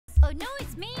no,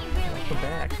 it's me, really. Welcome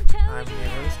back. I'm your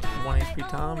host,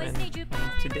 OneHpTom, and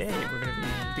today we're going to be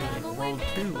doing World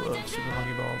 2 of Super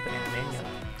Monkey Ball Banana Mania.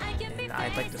 And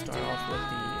I'd like to start off with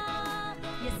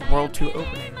the World 2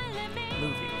 opening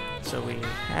movie, so we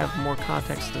have more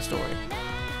context to the story.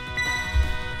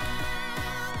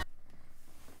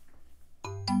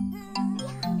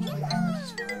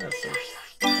 That's so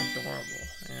adorable,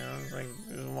 you know, it's like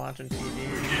just watching TV,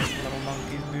 little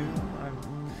monkeys do.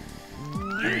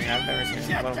 I mean, I've never seen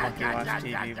a little monkey watch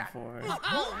TV before.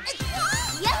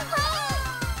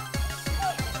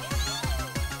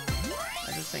 I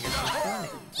just think it's so funny.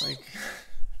 Like,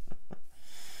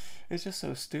 it's just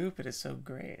so stupid. It's so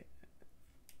great.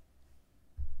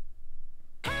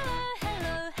 Okay,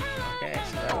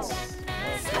 so that's World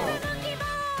 2 opening.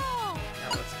 Now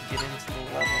let's get into the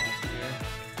levels here.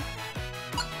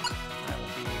 That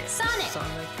will be Sonic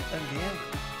again.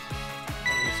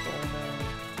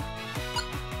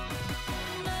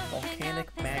 Volcanic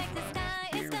Magma.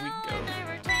 Here we go.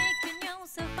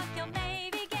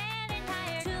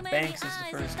 Banks is the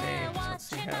first stage. Let's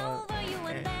see how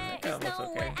it kind of looks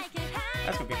okay.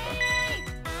 That's gonna be fun.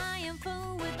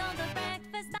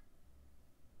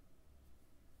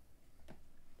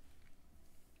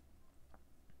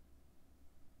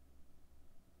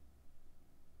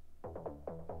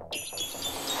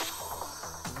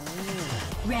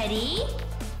 Ready?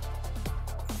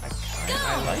 I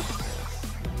like this.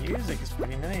 The music is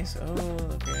pretty nice. Oh,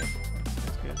 okay.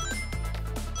 That's good.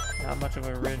 Not much of a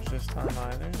ridge this time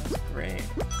either. That's great.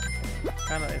 Okay.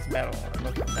 Kind of, it's metal. It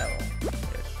looks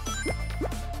metal-ish.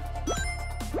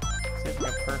 See if we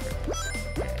can perfect this.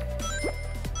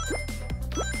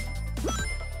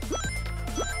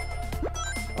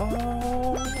 Okay.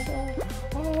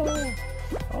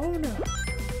 Oh no.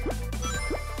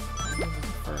 This is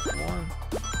the first one.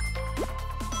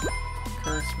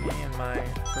 Curse me and my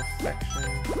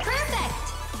perfection. Perfect!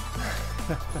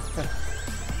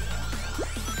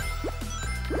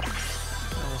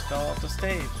 Almost fell off the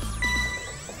stage.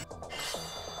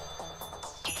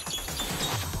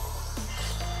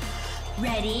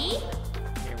 Ready?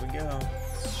 Here we go.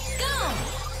 Go!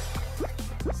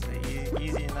 It's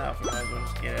easy enough. We might as well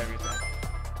just get everything.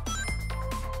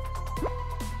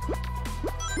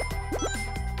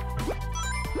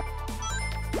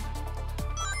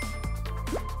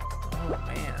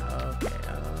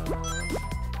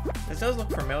 This does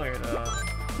look familiar though,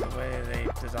 the way they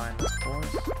designed this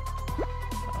course.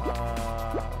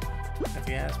 If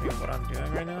you ask me what I'm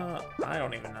doing right now, I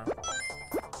don't even know.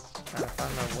 Trying to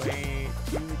find my way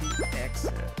to the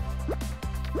exit.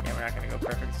 Yeah, we're not gonna go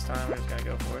perfect this time, we're just gonna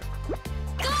go for it.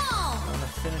 Go! I wanna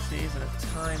finish these in a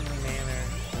timely manner,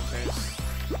 because there's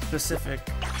specific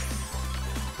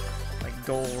like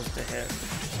goals to hit.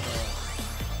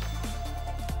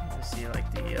 See, like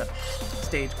the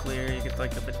stage clear, you get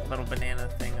like the little banana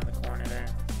thing in the corner there.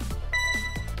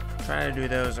 Trying to do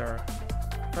those are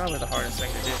probably the hardest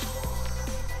thing to do.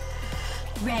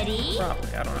 Ready?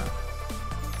 Probably, I don't know.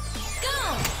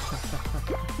 Go!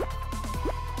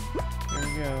 Here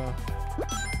we go.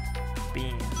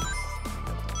 Beans.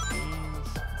 Beans.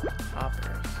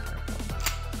 Hoppers.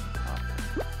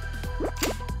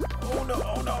 Oh no,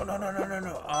 oh no, no, no, no, no,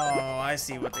 no. Oh, I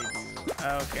see what they do.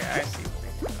 Okay, I see what they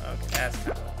do. Okay, that's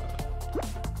kind of...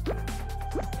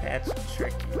 That's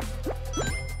tricky.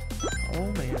 Oh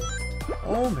man.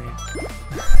 Oh man.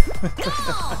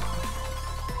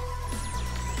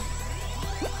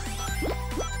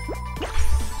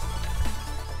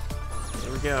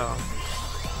 Here we go.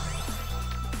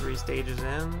 3 stages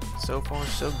in. So far,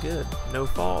 so good. No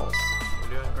falls. We're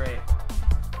doing great.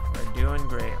 We're doing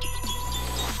great.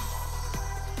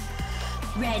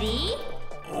 Ready?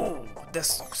 Oh,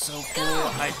 this looks so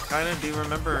cool. I kind of do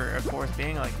remember a course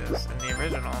being like this in the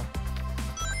original.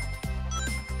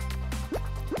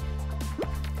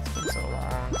 It's been so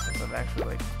long since I've actually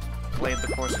like played the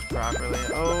courses properly.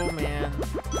 Oh man.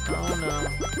 Oh no.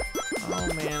 Oh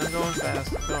man, I'm going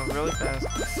fast. I'm going really fast.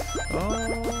 Oh,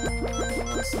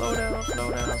 slow down,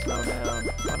 slow down, slow down.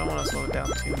 I don't want to slow it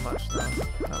down too much though.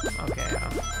 Oh, okay,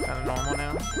 I'm kind of normal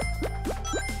now.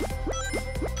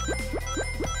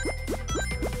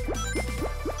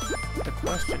 The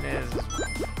question is...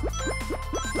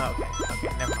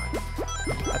 Okay, never mind.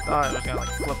 I thought it was gonna like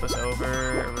flip us over,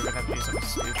 or we're gonna have to do something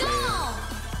stupid.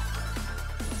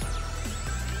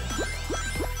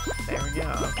 There we go,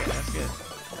 okay, that's good.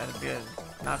 That is good.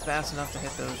 Not fast enough to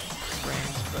hit those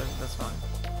springs, but that's fine.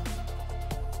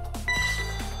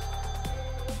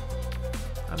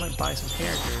 I might buy some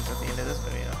characters at the end of this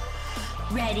video.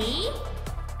 Ready?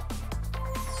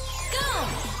 Go!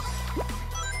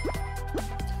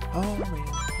 Oh man.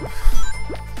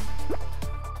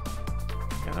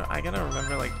 I gotta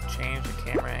remember like change the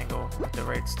camera angle with the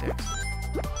right sticks.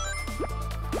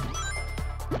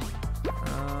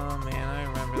 Oh man, I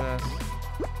remember this.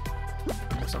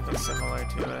 Or something similar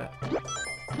to it.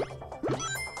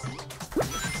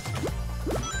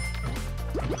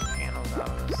 Taking panels out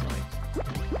of this, like.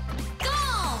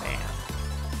 Bam.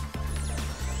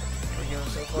 We're going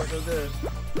so far so good.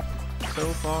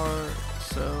 So far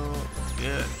so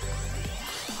good.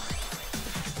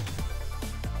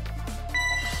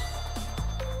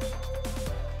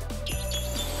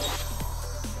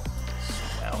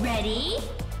 Ready?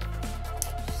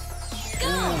 Go!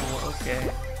 Ooh, okay.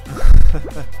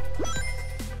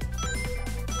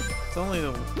 It's only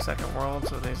the second world,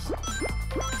 so they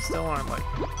still aren't like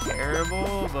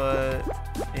terrible, but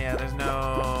yeah, there's nope,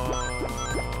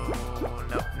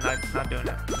 not doing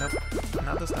it. Nope,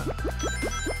 not this time.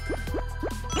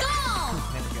 Go!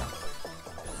 There we go.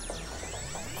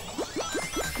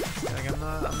 Like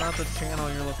I'm not the channel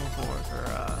you're looking for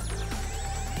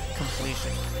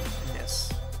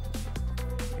completion-ness.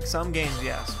 Like some games,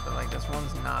 yes, but like this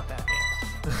one's not that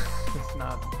game. It's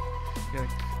not.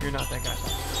 You're not that guy.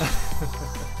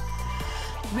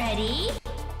 Ready?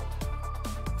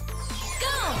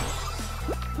 Go!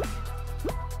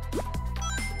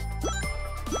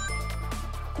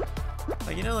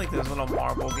 Like you know, like those little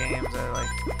marble games that like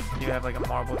you have like a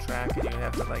marble track and you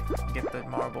have to like get the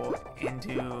marble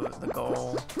into the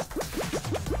goal.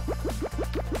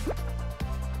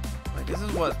 Like this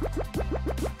is what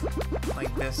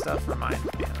like this stuff reminds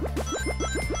me of.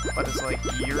 But it's like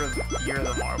you're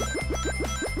the marble.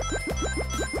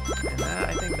 And that,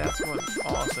 I think that's what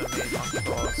also made Monkey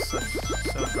Ball so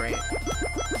great.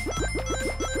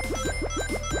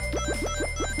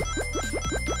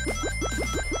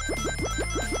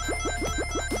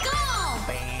 Go!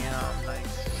 Bam!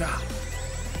 Nice shot.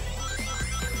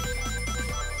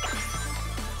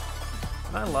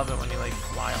 And I love it when you like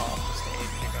fly off the stage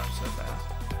and you're going so fast.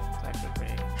 It's actually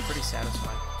pretty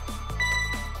satisfying.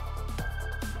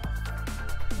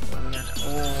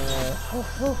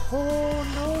 Oh,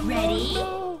 no, Ready?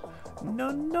 no.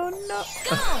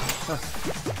 Go!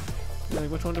 Like,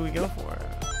 which one do we go for?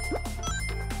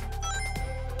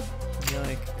 I feel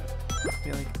like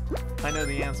I know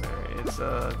the answer. It's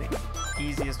the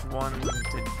easiest one to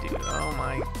do. Oh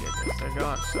my goodness, they're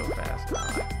going so fast now.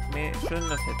 Man, shouldn't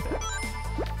have hit that.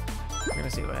 We're gonna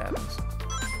see what happens.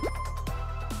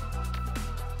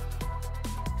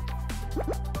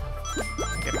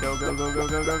 Gotta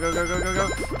go.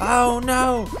 Oh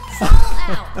no! Fall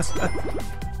out.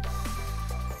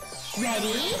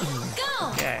 Ready? Go!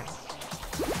 Okay.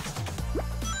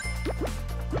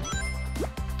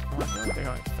 Oh, I feel like they're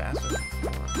going faster than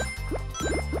before.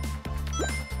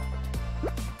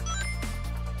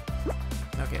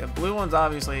 Okay, the blue one's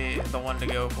obviously the one to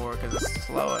go for because it's the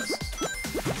slowest.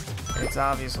 It's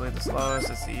obviously the slowest,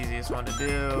 it's the easiest one to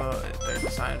do. They're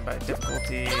assigned by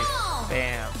difficulty. Go!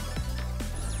 Bam.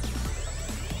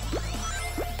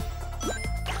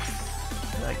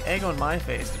 Like egg on my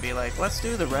face to be like, let's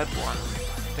do the red one,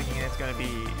 thinking it's gonna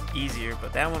be easier,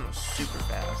 but that one was super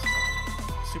fast,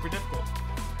 super difficult.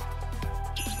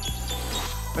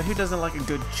 But who doesn't like a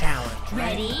good challenge?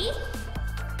 Right? Ready?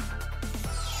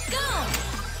 Go!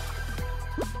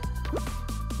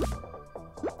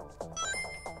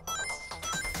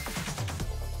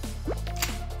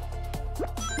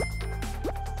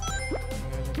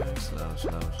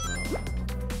 Slow.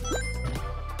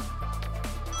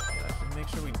 Make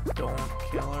sure we don't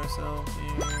kill ourselves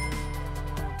here.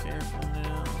 Careful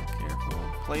now, careful.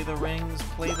 Play the rings.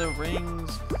 We don't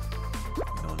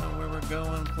know where we're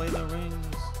going. Play the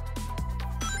rings.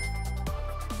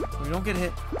 We don't get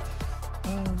hit.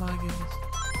 Oh my goodness.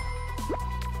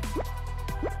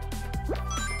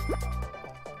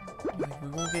 Like, we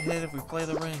won't get hit if we play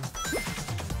the ring.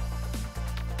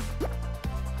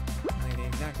 Like the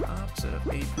exact opposite of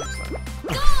Apex. Like.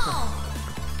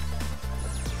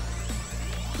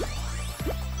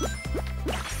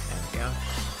 Go!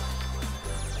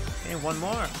 Hey, one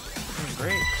more.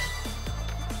 Great.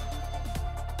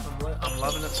 I'm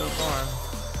loving it so far.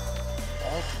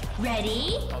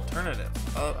 Ready? Alternative.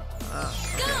 Okay.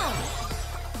 Go!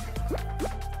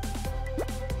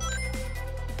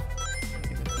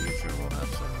 In the future, we'll have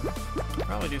we'll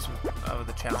probably do some of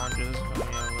the challenges. We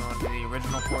want to do the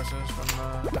original courses from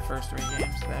the first 3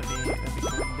 games. That'd be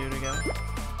cool to do together.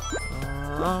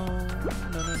 Oh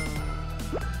no.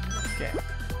 Okay.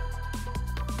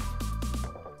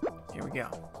 Here we go.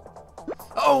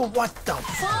 Oh, what the?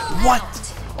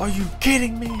 What? Are you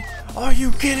kidding me? Are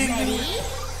you kidding Ready? me?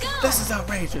 Go! This is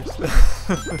outrageous.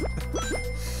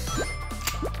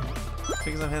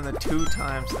 because I'm hitting the 2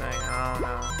 times thing. Oh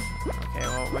no. Okay,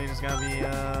 well we just gotta be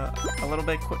a little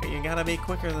bit quicker. You gotta be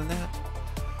quicker than that.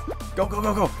 Go, go,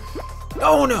 go, go!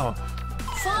 Oh no!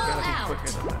 Fall You gotta be out. quicker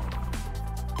than that.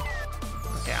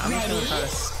 Okay, I'm just gonna try to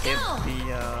skip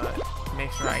the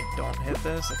make sure I don't hit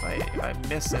this. If I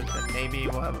miss it, then maybe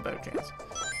we'll have a better chance.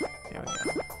 Here we go.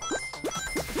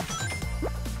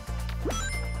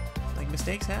 Like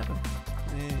mistakes happen.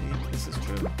 This is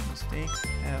true. Mistakes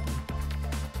happen.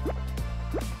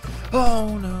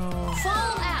 Oh no.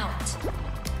 Fall out.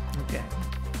 Okay.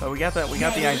 But we got the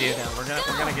idea down. We're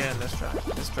gonna get in this try.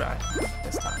 This time.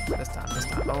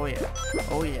 Oh yeah.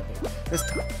 Oh yeah, baby. This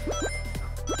time.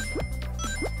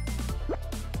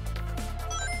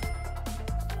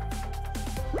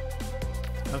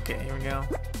 Okay, here we go.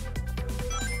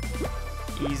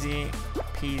 Easy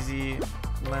peasy,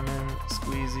 lemon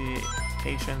squeezy.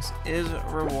 Patience is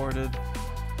rewarded.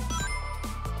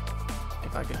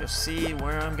 If I could just see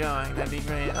where I'm going, that'd be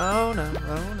great. Oh no,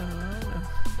 oh no, oh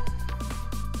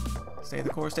no. Stay the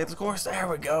course, stay the course. There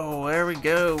we go, there we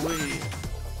go. We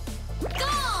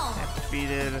have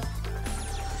defeated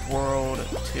World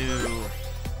 2.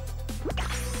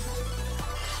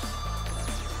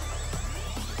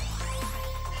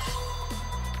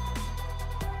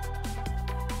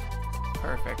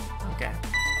 Perfect. Okay.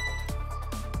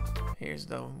 Here's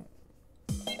the. I'm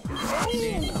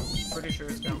pretty sure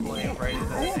it's gonna play right into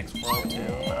the next World 2.